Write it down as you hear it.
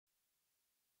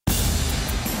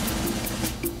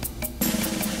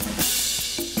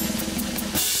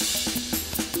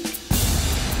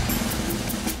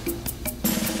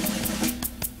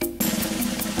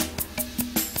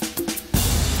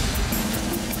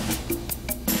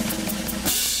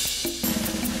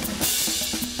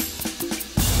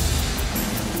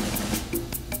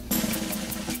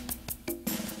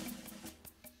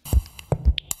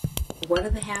what are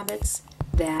the habits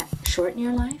that shorten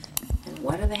your life and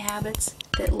what are the habits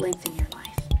that lengthen your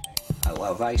life. I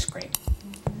love ice cream,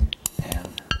 and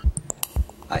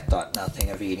I thought nothing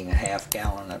of eating a half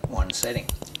gallon at one sitting.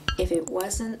 If it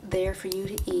wasn't there for you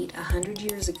to eat 100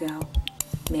 years ago,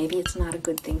 maybe it's not a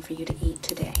good thing for you to eat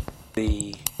today.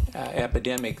 The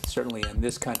epidemic, certainly in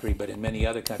this country, but in many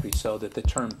other countries, so that the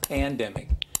term pandemic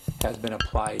has been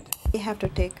applied. They have to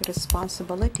take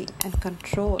responsibility and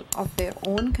control of their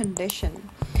own condition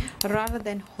rather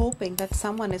than hoping that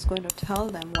someone is going to tell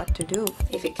them what to do.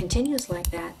 If it continues like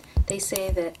that, they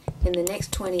say that in the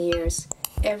next 20 years,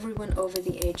 everyone over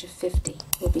the age of 50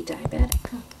 will be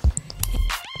diabetic.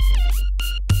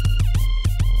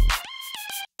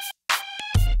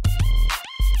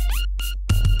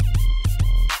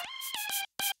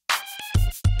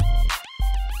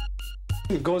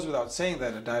 It goes without saying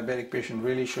that a diabetic patient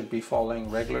really should be following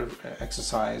regular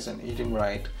exercise and eating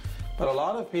right. But a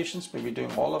lot of patients may be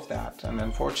doing all of that, and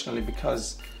unfortunately,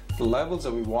 because the levels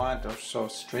that we want are so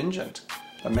stringent,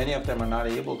 many of them are not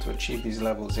able to achieve these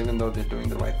levels even though they're doing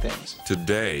the right things.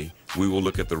 Today, we will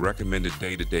look at the recommended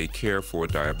day-to-day care for a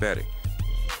diabetic.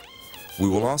 We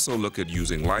will also look at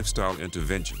using lifestyle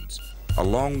interventions,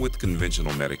 along with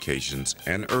conventional medications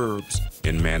and herbs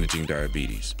in managing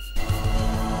diabetes.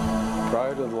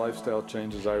 Prior to the lifestyle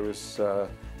changes, I was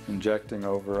injecting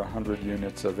over 100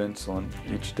 units of insulin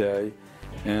each day,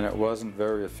 and it wasn't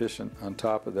very efficient. On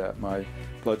top of that, my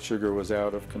blood sugar was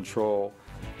out of control,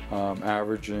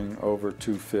 averaging over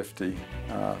 250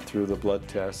 through the blood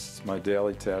tests, my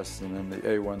daily tests, and then the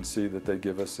A1C that they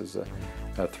give us is a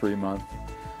 3-month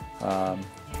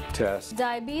test.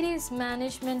 Diabetes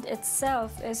management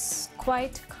itself is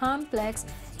quite complex,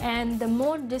 and the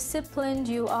more disciplined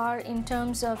you are in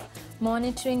terms of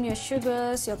monitoring your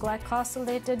sugars, your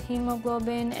glycosylated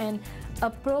hemoglobin, and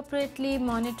appropriately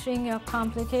monitoring your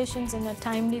complications in a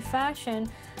timely fashion,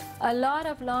 a lot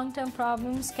of long-term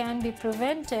problems can be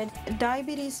prevented.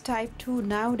 Diabetes type 2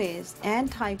 nowadays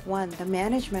and type 1, the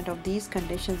management of these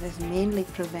conditions is mainly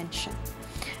prevention.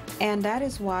 And that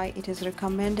is why it is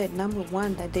recommended, number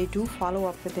one, that they do follow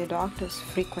up with their doctors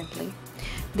frequently.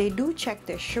 They do check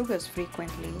their sugars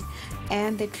frequently,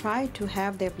 and they try to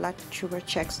have their blood sugar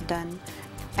checks done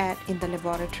in the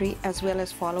laboratory, as well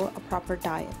as follow a proper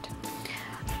diet.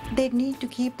 They need to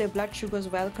keep their blood sugars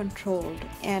well controlled,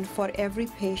 and for every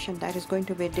patient that is going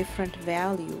to be a different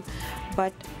value,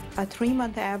 but a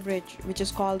 3-month average, which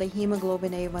is called the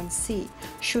hemoglobin A1C,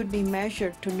 should be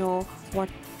measured to know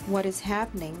what is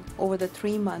happening over the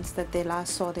 3 months that they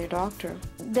last saw their doctor.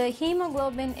 The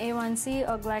hemoglobin A1C,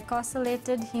 or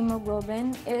glycosylated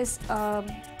hemoglobin, is a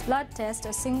blood test,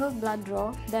 a single blood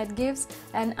draw that gives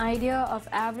an idea of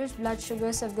average blood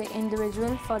sugars of the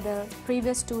individual for the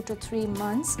previous 2 to 3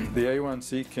 months. The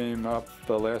A1C came up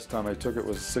the last time I took it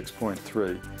was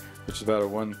 6.3, which is about a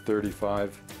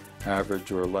 135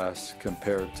 average or less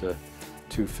compared to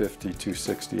 250,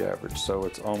 260 average. So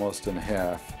it's almost in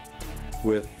half,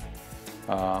 with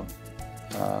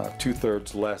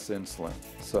 2/3 less insulin.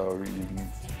 So you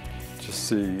can just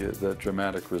see the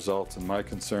dramatic results. And my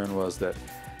concern was that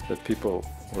people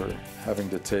were having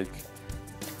to take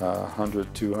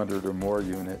 100, 200 or more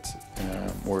units,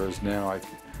 whereas now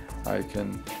I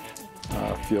can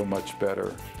feel much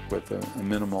better with a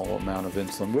minimal amount of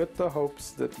insulin, with the hopes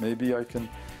that maybe I can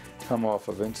come off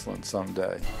of insulin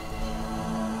someday.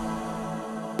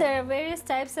 There are various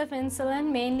types of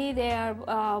insulin. Mainly they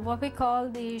are what we call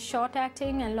the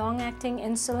short-acting and long-acting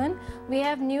insulin. We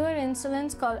have newer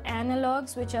insulins called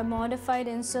analogs, which are modified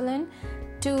insulin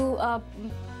to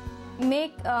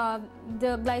make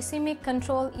the glycemic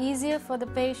control easier for the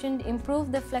patient,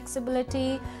 improve the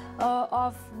flexibility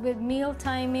with meal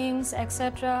timings,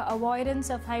 etc., avoidance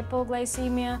of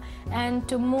hypoglycemia, and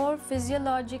to more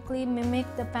physiologically mimic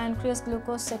the pancreas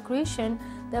glucose secretion.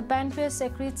 The pancreas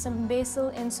secretes some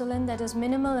basal insulin, that is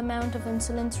minimal amount of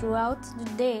insulin throughout the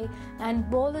day, and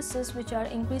boluses, which are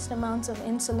increased amounts of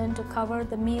insulin to cover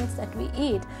the meals that we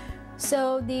eat.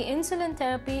 So the insulin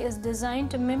therapy is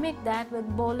designed to mimic that with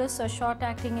bolus or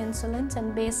short-acting insulins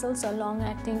and basals or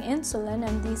long-acting insulin,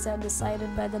 and these are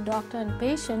decided by the doctor and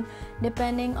patient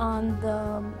depending on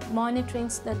the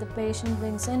monitorings that the patient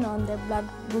brings in on their blood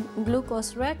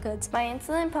glucose records. My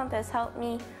insulin pump has helped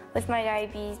me with my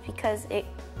diabetes because it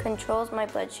controls my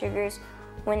blood sugars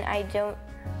when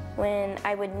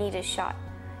I would need a shot.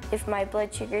 If my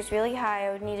blood sugar is really high,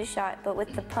 I would need a shot, but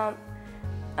with the pump,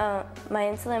 my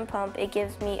insulin pump, it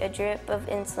gives me a drip of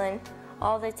insulin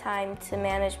all the time to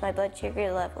manage my blood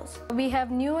sugar levels. We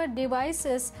have newer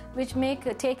devices which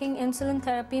make taking insulin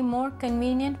therapy more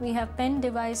convenient. We have pen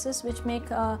devices which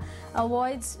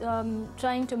avoids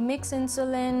trying to mix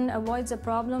insulin, avoids the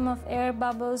problem of air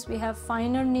bubbles. We have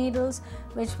finer needles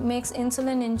which makes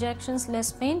insulin injections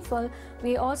less painful.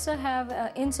 We also have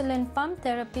insulin pump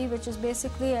therapy, which is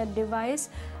basically a device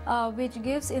which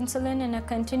gives insulin in a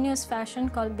continuous fashion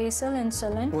called basal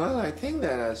insulin. Well, I think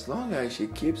that as long as she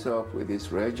keeps up with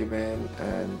this regimen,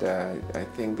 and I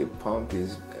think the pump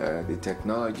is, the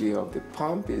technology of the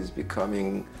pump is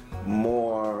becoming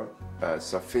more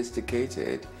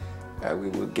sophisticated, we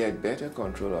will get better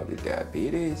control of the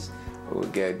diabetes, we will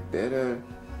get better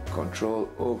control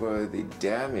over the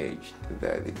damage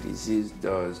that the disease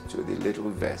does to the little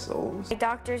vessels. My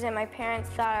doctors and my parents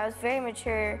thought I was very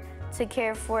mature to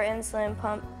care for insulin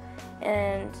pump,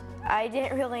 and I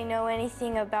didn't really know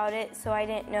anything about it, so I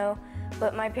didn't know,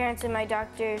 but my parents and my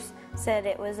doctors said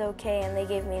it was okay and they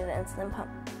gave me the insulin pump.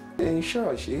 In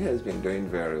short, she has been doing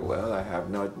very well. I have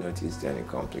not noticed any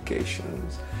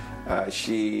complications.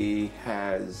 She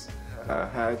has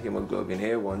had hemoglobin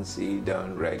A1C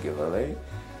done regularly,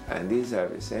 and these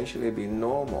have essentially been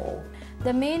normal.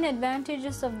 The main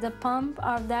advantages of the pump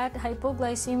are that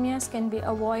hypoglycemias can be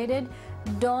avoided.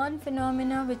 Dawn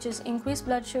phenomena, which is increased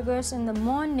blood sugars in the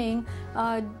morning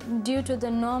due to the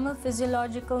normal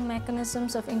physiological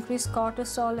mechanisms of increased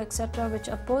cortisol, etc., which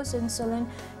oppose insulin,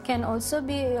 can also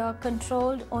be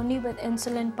controlled only with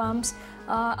insulin pumps.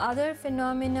 Other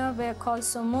phenomena were called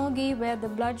somogi, where the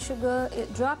blood sugar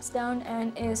drops down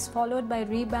and is followed by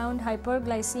rebound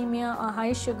hyperglycemia or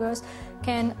high sugars,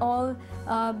 can all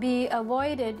be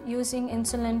avoided using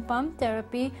insulin pump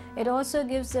therapy. It also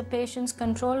gives the patients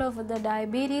control over the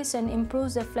diabetes and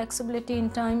improves the flexibility in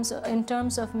terms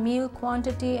of meal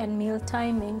quantity and meal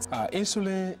timings.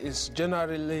 Insulin is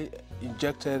generally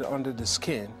injected under the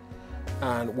skin,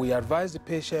 and we advise the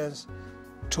patients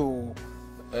to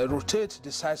rotate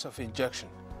the size of injection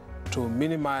to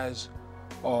minimize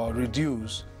or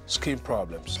reduce skin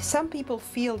problems. Some people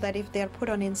feel that if they're put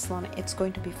on insulin, it's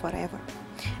going to be forever.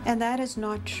 And that is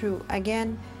not true.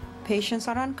 Again, patients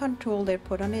are uncontrolled, they're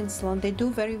put on insulin, they do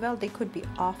very well, they could be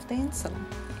off the insulin.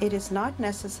 It is not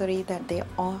necessary that they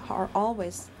are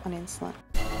always on insulin.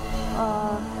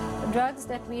 Drugs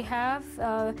that we have,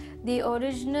 the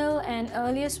original and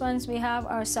earliest ones we have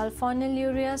are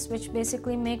sulfonylureas, which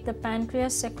basically make the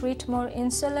pancreas secrete more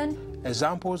insulin.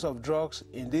 Examples of drugs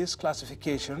in this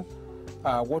classification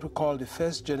are what we call the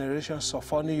first generation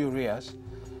sulfonylureas.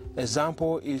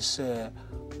 Example is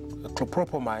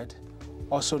chlorpropamide,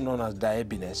 also known as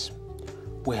diabinase.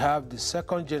 We have the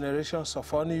second generation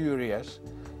sulfonylureas.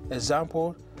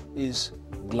 Example is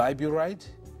glyburide,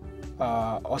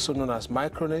 also known as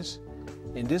micronase.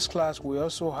 In this class, we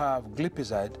also have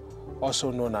glipizide,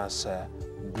 also known as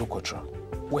glucotrol.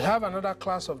 We have another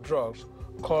class of drugs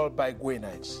called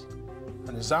biguanides.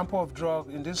 An example of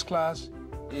drug in this class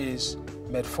is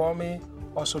metformin,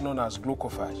 also known as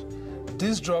glucophage.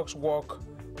 These drugs work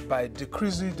by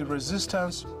decreasing the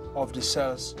resistance of the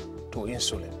cells to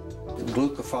insulin.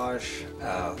 Glucophage,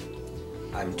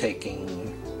 I'm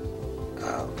taking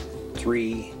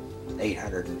 3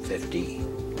 850,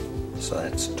 so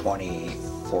that's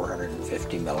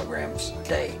 2,450 milligrams a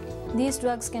day. These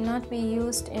drugs cannot be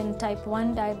used in type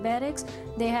 1 diabetics.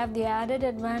 They have the added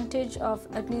advantage of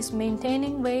at least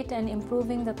maintaining weight and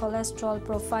improving the cholesterol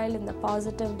profile in the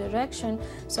positive direction,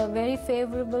 so very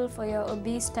favorable for your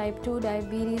obese type 2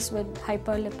 diabetes with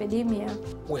hyperlipidemia.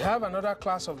 We have another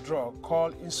class of drug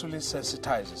called insulin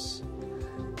sensitizers.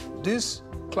 This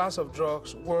class of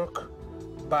drugs work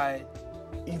by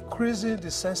increasing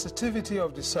the sensitivity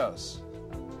of the cells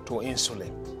to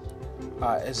insulin.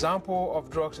 Example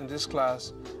of drugs in this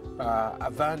class are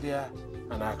Avandia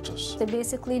and Actos. They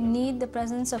basically need the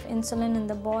presence of insulin in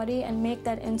the body and make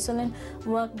that insulin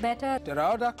work better. There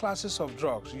are other classes of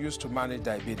drugs used to manage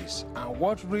diabetes, and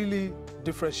what really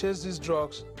differentiates these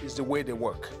drugs is the way they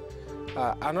work.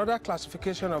 Another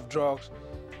classification of drugs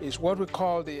is what we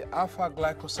call the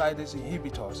alpha-glycosidase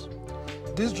inhibitors.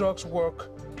 These drugs work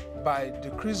by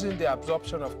decreasing the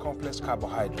absorption of complex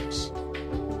carbohydrates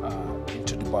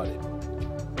into the body.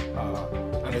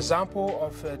 An example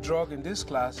of a drug in this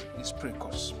class is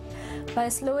Precos. By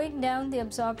slowing down the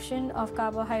absorption of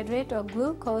carbohydrate or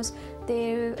glucose,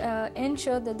 they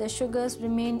ensure that the sugars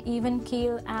remain even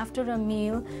keel after a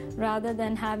meal rather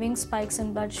than having spikes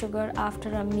in blood sugar after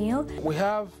a meal. We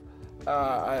have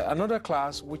another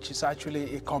class which is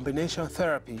actually a combination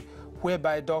therapy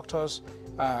whereby doctors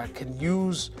can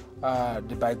use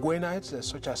the biguanides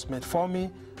such as metformin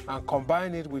and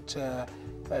combine it with a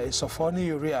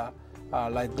sulfonylurea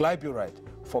like glyburide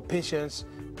for patients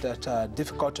that are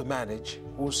difficult to manage,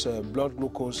 whose blood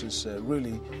glucose is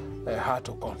really hard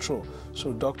to control.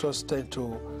 So doctors tend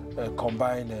to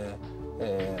combine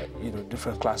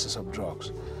different classes of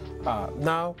drugs.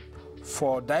 Now,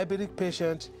 for diabetic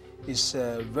patients, it's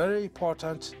very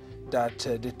important that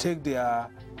they take their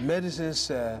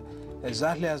medicines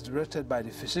exactly as directed by the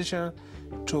physician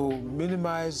to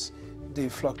minimize the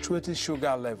fluctuating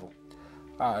sugar level.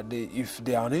 If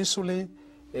they are on insulin,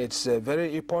 it's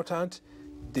very important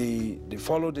they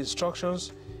follow the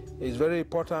instructions. It's very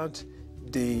important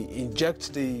they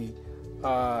inject the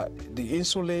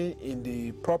insulin in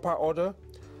the proper order.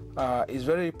 It's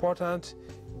very important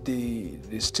they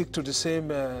stick to the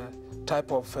same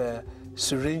type of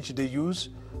syringe they use.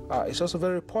 It's also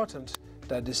very important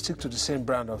that they stick to the same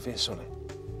brand of insulin.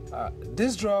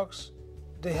 These drugs,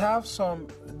 they have some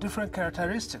different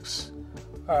characteristics.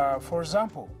 For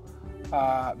example,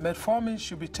 metformin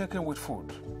should be taken with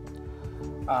food.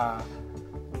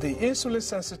 The insulin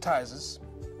sensitizers,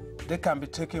 they can be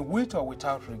taken with or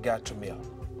without regard to meal.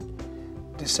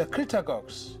 The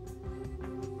secretagogues,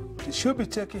 they should be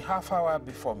taken half hour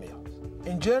before meal.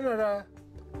 In general,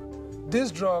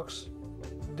 these drugs,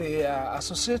 they are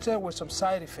associated with some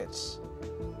side effects.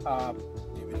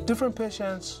 Different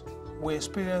patients will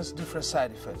experience different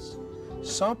side effects.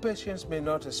 Some patients may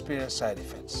not experience side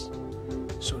effects.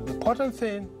 So the important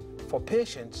thing for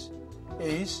patients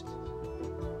is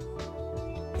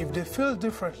if they feel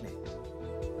differently,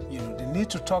 they need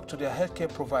to talk to their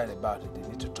healthcare provider about it. They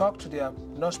need to talk to their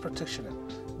nurse practitioner.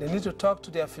 They need to talk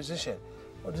to their physician,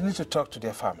 or they need to talk to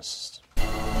their pharmacist.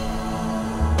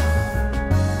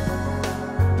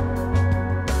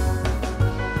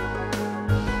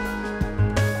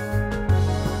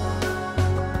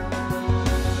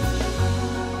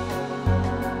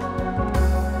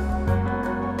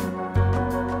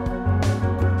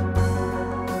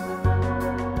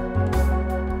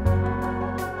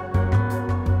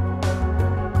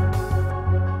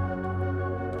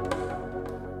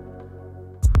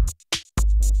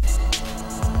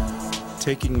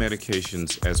 Taking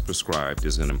medications as prescribed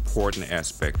is an important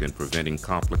aspect in preventing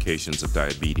complications of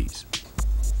diabetes.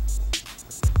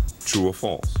 True or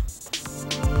false?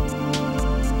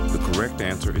 The correct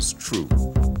answer is true.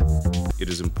 It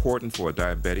is important for a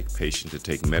diabetic patient to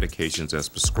take medications as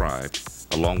prescribed,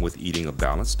 along with eating a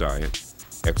balanced diet,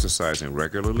 exercising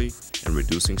regularly, and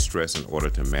reducing stress in order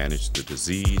to manage the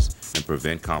disease and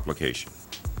prevent complication.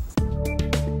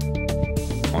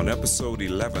 On episode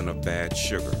 11 of Bad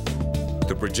Sugar,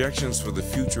 the projections for the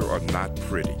future are not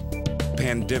pretty.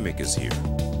 Pandemic is here.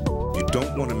 You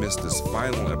don't want to miss this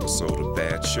final episode of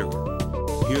Bad Sugar.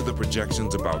 Hear the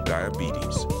projections about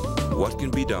diabetes, what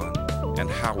can be done, and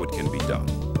how it can be done.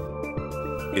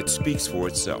 It speaks for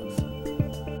itself.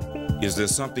 Is there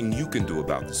something you can do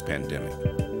about this pandemic?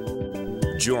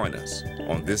 Join us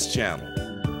on this channel.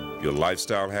 Your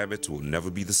lifestyle habits will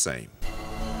never be the same.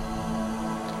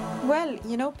 Well,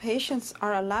 patients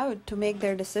are allowed to make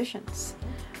their decisions,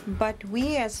 but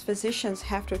we as physicians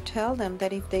have to tell them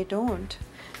that if they don't,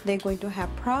 they're going to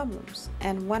have problems.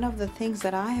 And one of the things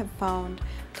that I have found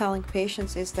telling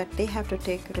patients is that they have to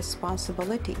take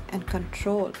responsibility and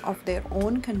control of their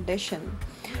own condition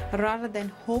rather than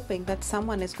hoping that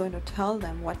someone is going to tell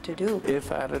them what to do.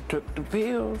 If I'd have took the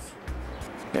pills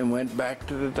and went back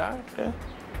to the doctor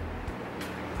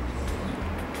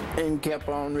and kept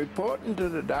on reporting to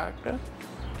the doctor,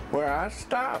 where I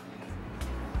stopped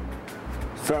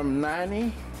from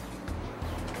 90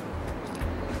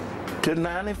 to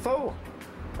 94.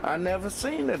 I never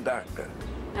seen a doctor.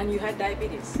 And you had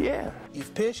diabetes? Yeah.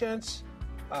 If patients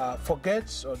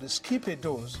forget or they skip a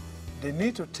dose, they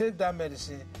need to take that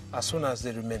medicine as soon as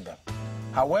they remember.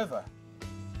 However,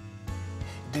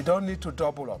 they don't need to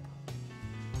double up.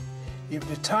 If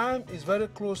the time is very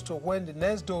close to when the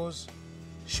next dose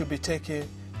should be taken,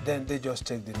 then they just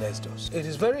take the next dose. It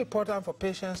is very important for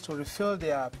patients to refill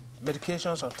their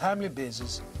medications on a timely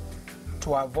basis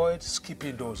to avoid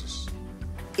skipping doses.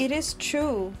 It is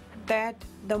true that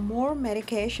the more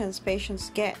medications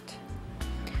patients get,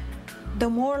 the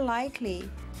more likely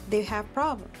they have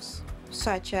problems,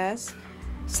 such as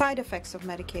side effects of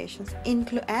medications,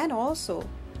 and also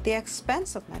the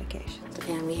expense of medications.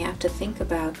 And we have to think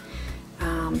about,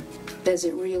 does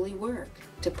it really work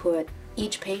to put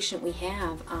each patient we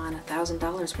have on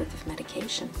 $1,000 worth of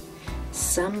medication?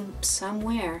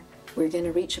 Somewhere we're going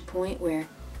to reach a point where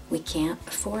we can't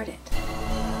afford it.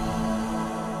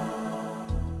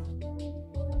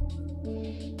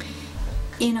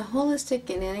 In a holistic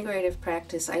and integrative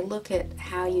practice, I look at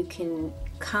how you can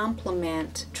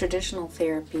complement traditional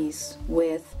therapies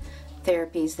with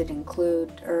therapies that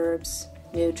include herbs,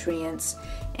 nutrients,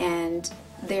 and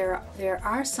there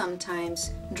are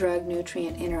sometimes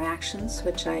drug-nutrient interactions,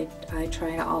 which I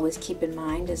try to always keep in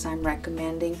mind as I'm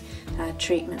recommending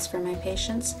treatments for my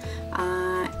patients.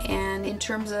 And in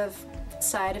terms of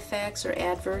side effects or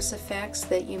adverse effects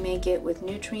that you may get with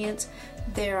nutrients,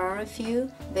 there are a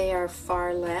few. They are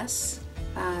far less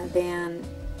than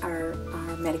our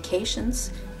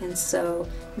medications, and so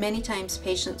many times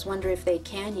patients wonder if they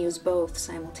can use both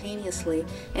simultaneously,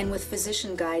 and with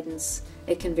physician guidance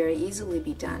it can very easily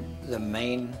be done. The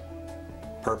main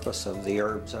purpose of the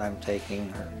herbs that I'm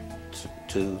taking are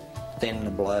to thin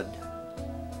the blood,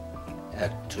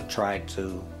 to try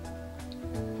to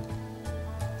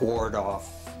ward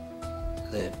off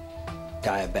the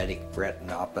diabetic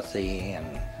retinopathy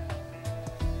and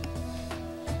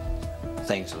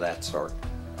things of that sort.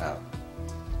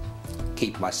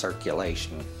 Keep my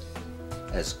circulation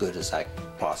as good as I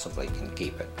possibly can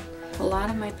keep it. A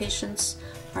lot of my patients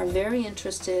are very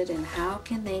interested in how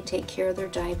can they take care of their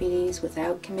diabetes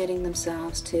without committing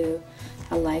themselves to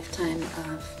a lifetime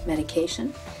of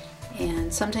medication.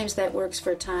 And sometimes that works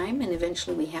for a time, and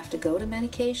eventually we have to go to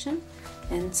medication.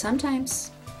 And sometimes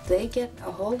they get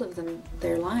a hold of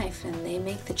their life and they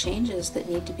make the changes that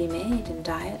need to be made in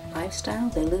diet, lifestyle.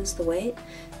 They lose the weight,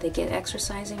 they get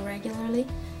exercising regularly,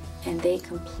 and they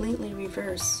completely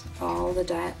reverse all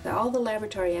the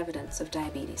laboratory evidence of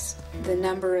diabetes. The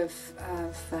number of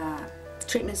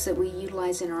treatments that we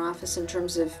utilize in our office in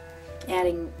terms of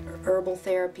adding herbal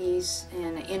therapies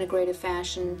in an integrative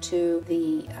fashion to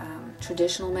the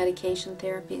traditional medication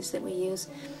therapies that we use,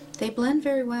 they blend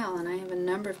very well, and I have a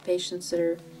number of patients that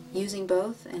are using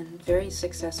both and very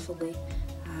successfully.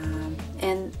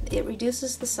 And it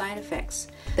reduces the side effects.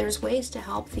 There's ways to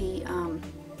help the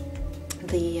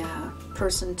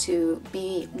person to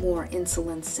be more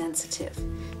insulin sensitive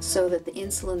so that the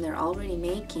insulin they're already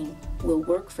making will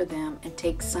work for them and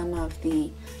take some of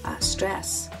the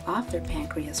stress off their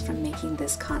pancreas from making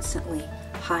this constantly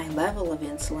high level of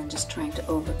insulin, just trying to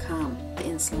overcome the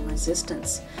insulin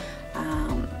resistance.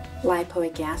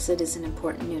 Lipoic acid is an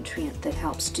important nutrient that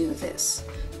helps do this.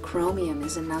 Chromium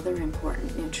is another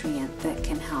important nutrient that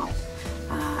can help.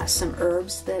 Some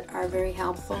herbs that are very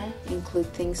helpful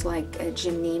include things like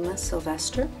Gymnema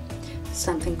sylvestre,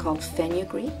 something called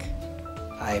fenugreek.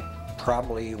 I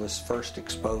probably was first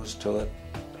exposed to it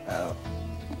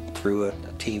through a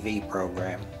TV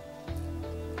program,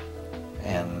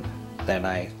 and then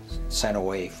I sent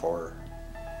away for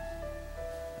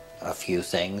a few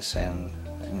things and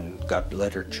got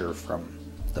literature from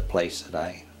the place that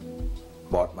I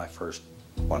bought my first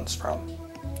ones from.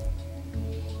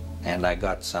 And I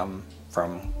got some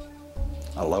from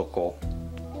a local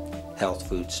health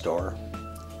food store,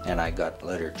 and I got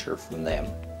literature from them.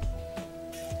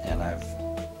 And I've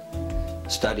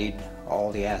studied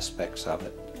all the aspects of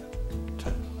it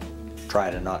to try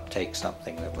to not take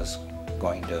something that was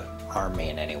going to harm me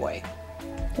in any way.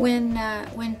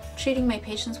 When treating my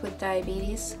patients with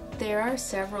diabetes, there are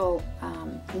several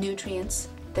nutrients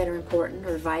that are important,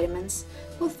 or vitamins,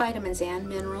 both vitamins and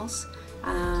minerals.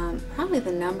 Probably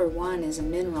the number one is a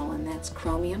mineral, and that's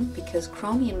chromium, because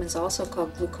chromium is also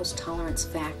called glucose tolerance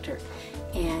factor,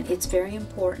 and it's very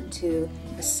important to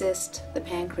assist the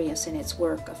pancreas in its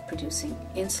work of producing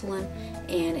insulin,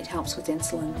 and it helps with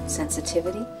insulin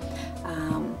sensitivity.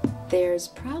 There's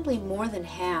probably more than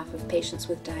half of patients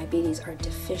with diabetes are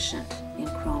deficient in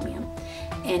chromium,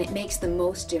 and it makes the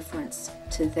most difference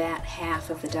to that half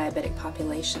of the diabetic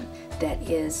population that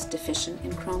is deficient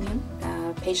in chromium.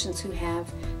 Patients who have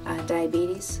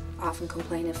diabetes often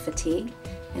complain of fatigue,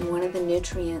 and one of the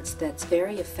nutrients that's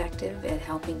very effective at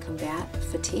helping combat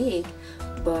fatigue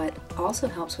but also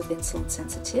helps with insulin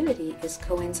sensitivity is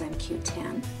coenzyme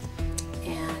Q10,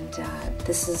 and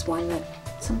this is one that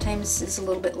sometimes is a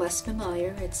little bit less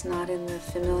familiar. It's not in the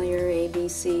familiar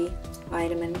ABC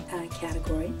vitamin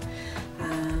category.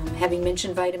 Having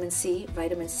mentioned vitamin C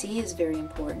is very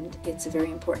important. It's a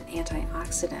very important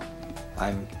antioxidant.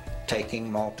 I'm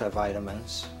taking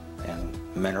multivitamins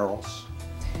and minerals.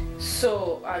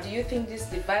 So, do you think the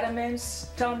vitamins,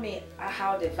 tell me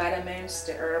how the vitamins,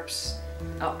 the herbs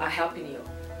are helping you?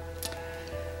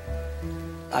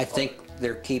 I think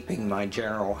they're keeping my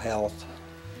general health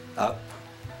up.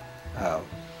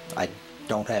 I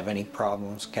don't have any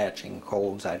problems catching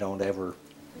colds. I don't ever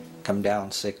come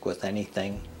down sick with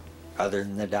anything other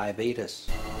than the diabetes.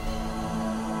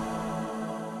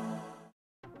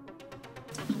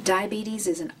 Diabetes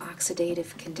is an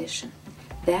oxidative condition.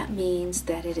 That means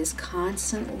that it is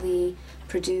constantly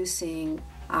producing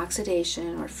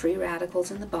oxidation or free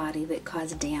radicals in the body that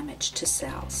cause damage to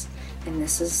cells. And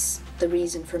this is the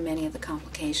reason for many of the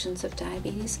complications of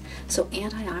diabetes. So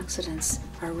antioxidants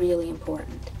are really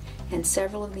important. And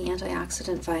several of the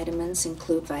antioxidant vitamins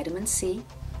include vitamin C,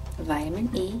 vitamin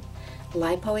E.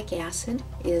 Lipoic acid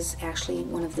is actually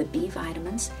one of the B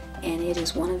vitamins, and it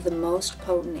is one of the most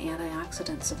potent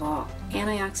antioxidants of all.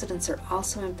 Antioxidants are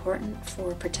also important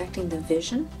for protecting the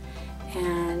vision,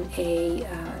 and a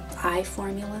eye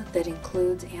formula that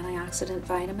includes antioxidant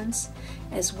vitamins,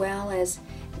 as well as,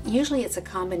 usually it's a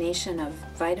combination of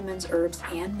vitamins, herbs,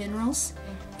 and minerals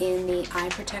in the eye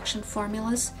protection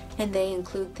formulas, and they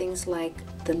include things like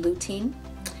the lutein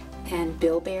and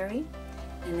bilberry,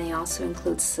 and they also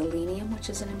include selenium, which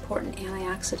is an important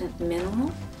antioxidant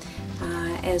mineral,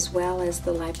 as well as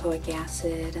the lipoic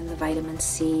acid and the vitamin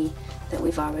C that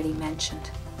we've already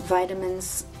mentioned.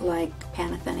 Vitamins like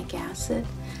pantothenic acid,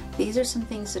 these are some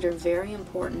things that are very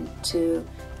important to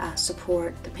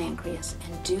support the pancreas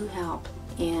and do help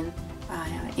in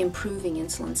improving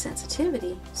insulin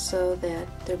sensitivity so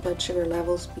that their blood sugar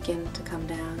levels begin to come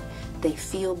down. They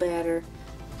feel better.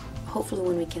 Hopefully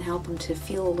when we can help them to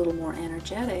feel a little more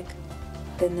energetic,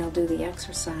 then they'll do the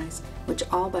exercise, which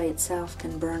all by itself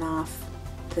can burn off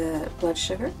the blood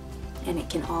sugar, and it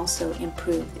can also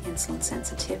improve the insulin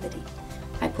sensitivity.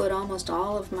 I put almost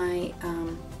all of my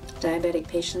diabetic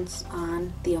patients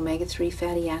on the omega-3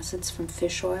 fatty acids from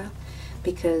fish oil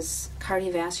because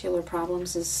cardiovascular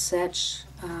problems is such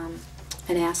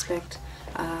an aspect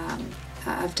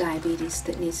of diabetes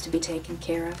that needs to be taken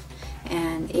care of,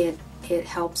 and it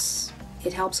helps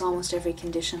almost every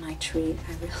condition I treat.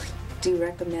 I really do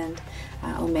recommend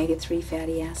omega-3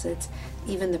 fatty acids.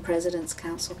 Even the President's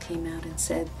Council came out and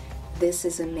said this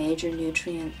is a major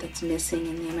nutrient that's missing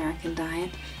in the American diet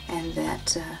and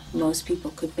that most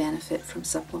people could benefit from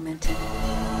supplementing.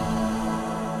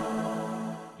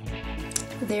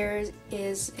 There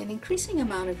is an increasing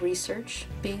amount of research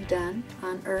being done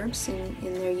on herbs in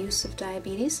their use of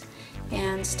diabetes,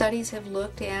 and studies have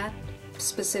looked at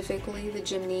specifically the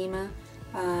gymnema,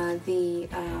 the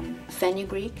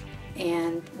fenugreek,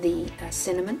 and the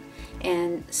cinnamon,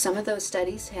 and some of those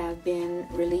studies have been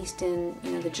released in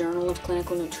the Journal of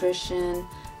Clinical Nutrition,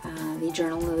 the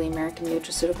Journal of the American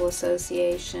Nutraceutical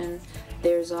Association.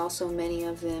 There's also many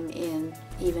of them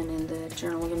even in the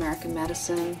Journal of American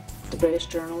Medicine, the British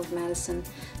Journal of Medicine.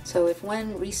 So if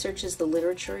one researches the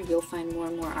literature, you'll find more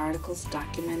and more articles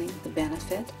documenting the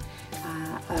benefit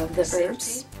of the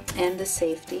herbs and the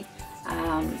safety.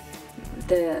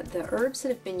 The herbs that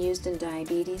have been used in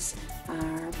diabetes,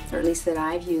 or at least that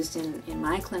I've used in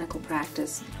my clinical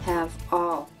practice, have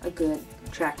all a good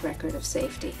track record of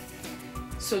safety.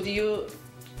 So do you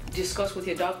discuss with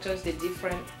your doctors the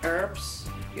different herbs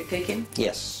you're taking?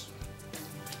 Yes.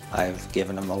 I've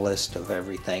given them a list of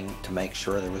everything to make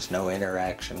sure there was no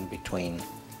interaction between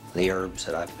the herbs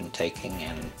that I've been taking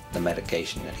and the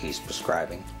medication that he's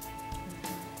prescribing.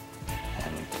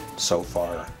 And so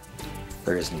far,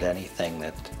 there isn't anything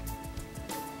that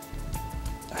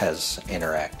has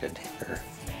interacted. There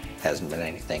hasn't been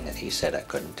anything that he said I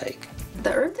couldn't take.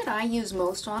 The herb that I use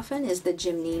most often is the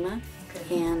gymnema,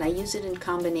 and I use it in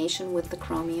combination with the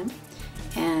chromium,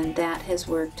 and that has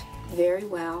worked very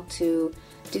well to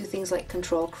do things like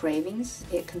control cravings.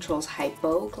 It controls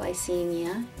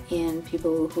hypoglycemia in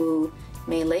people who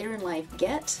may later in life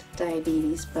get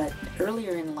diabetes, but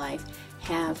earlier in life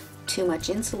have too much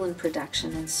insulin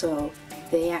production, and so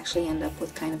they actually end up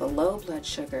with kind of a low blood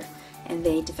sugar, and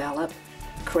they develop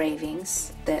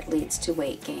cravings that leads to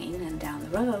weight gain, and down the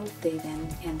road they then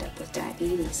end up with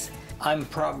diabetes. I'm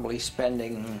probably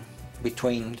spending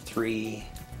between $300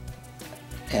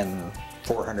 and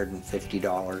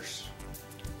 $450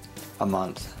 a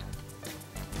month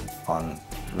on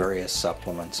various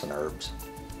supplements and herbs,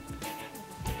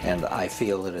 and I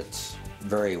feel that it's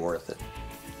very worth it,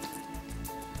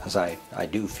 because I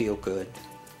do feel good.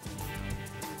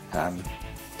 I'm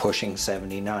pushing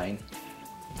 79.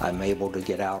 I'm able to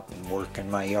get out and work in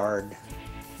my yard,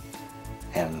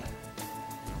 and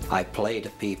I play to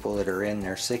people that are in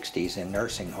their 60s in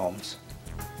nursing homes.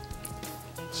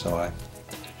 So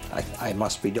I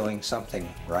must be doing something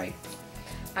right.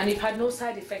 And you've had no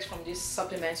side effects from these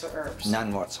supplements or herbs?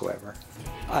 None whatsoever.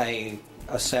 I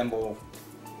assemble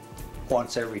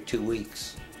once every 2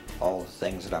 weeks all the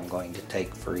things that I'm going to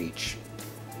take for each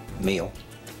meal.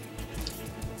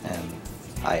 And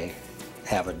I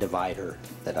have a divider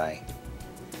that I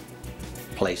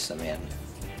place them in.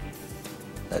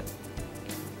 That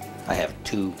I have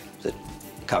 2 that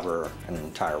cover an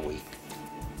entire week.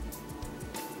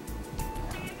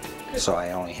 So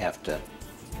I only have to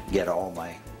get all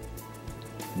my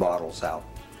bottles out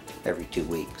every 2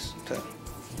 weeks to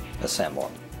assemble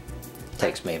them. It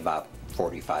takes me about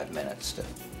 45 minutes to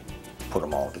put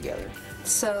them all together.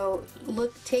 So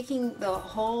taking the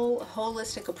whole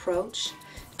holistic approach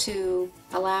to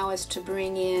allow us to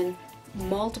bring in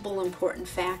multiple important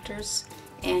factors,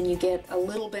 and you get a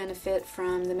little benefit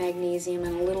from the magnesium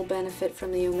and a little benefit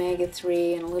from the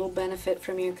omega-3 and a little benefit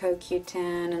from your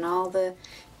CoQ10 and all the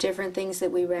different things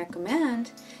that we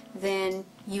recommend, then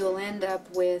you'll end up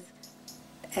with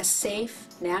a safe,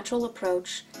 natural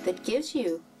approach that gives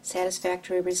you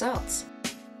satisfactory results.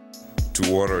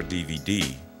 To order a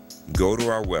DVD, go to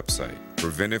our website,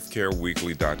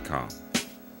 PreventiveCareWeekly.com.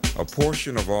 A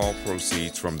portion of all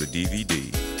proceeds from the DVD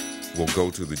will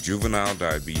go to the Juvenile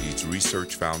Diabetes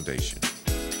Research Foundation,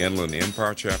 Inland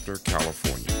Empire Chapter,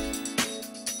 California.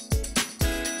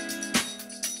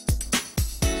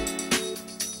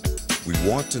 We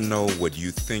want to know what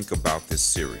you think about this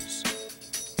series.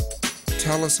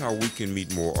 Tell us how we can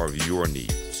meet more of your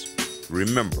needs.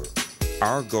 Remember,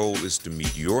 our goal is to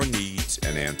meet your needs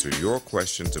and answer your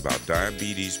questions about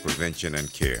diabetes prevention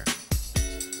and care.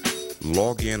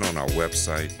 Log in on our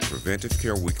website,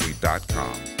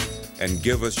 PreventiveCareWeekly.com, and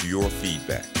give us your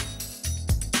feedback.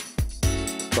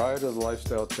 Prior to the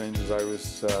lifestyle changes, I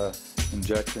was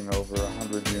injecting over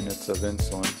 100 units of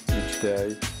insulin each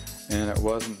day, and it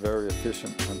wasn't very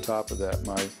efficient. On top of that,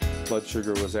 my blood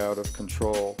sugar was out of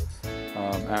control,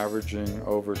 averaging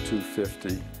over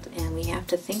 250. And we have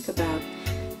to think about,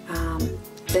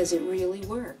 does it really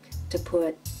work to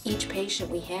put each patient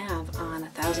we have on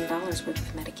 $1,000 worth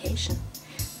of medication?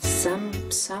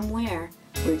 Somewhere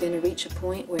we're going to reach a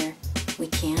point where we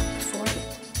can't afford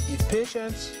it. If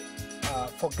patients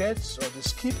forget or they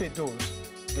skip a dose,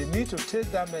 they need to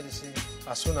take that medicine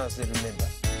as soon as they remember.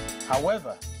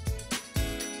 However,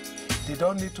 they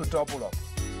don't need to double up.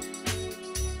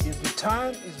 If the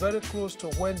time is very close to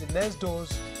when the next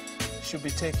dose should be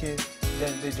taken,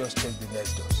 then they just take the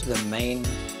next dose. The main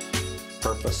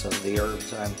purpose of the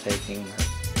herbs I'm taking are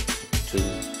to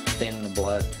thin the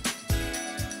blood,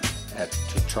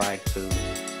 to try to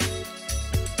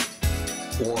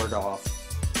ward off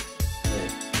the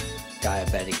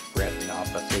diabetic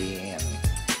retinopathy and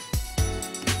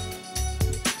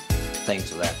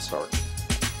things of that sort.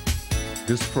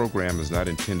 This program is not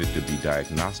intended to be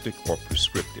diagnostic or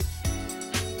prescriptive.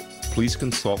 Please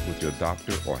consult with your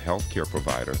doctor or healthcare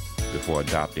provider before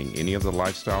adopting any of the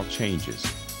lifestyle changes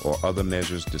or other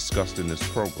measures discussed in this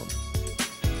program.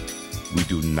 We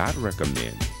do not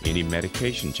recommend any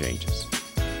medication changes.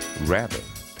 Rather,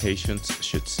 patients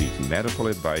should seek medical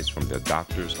advice from their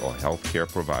doctors or healthcare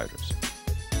providers.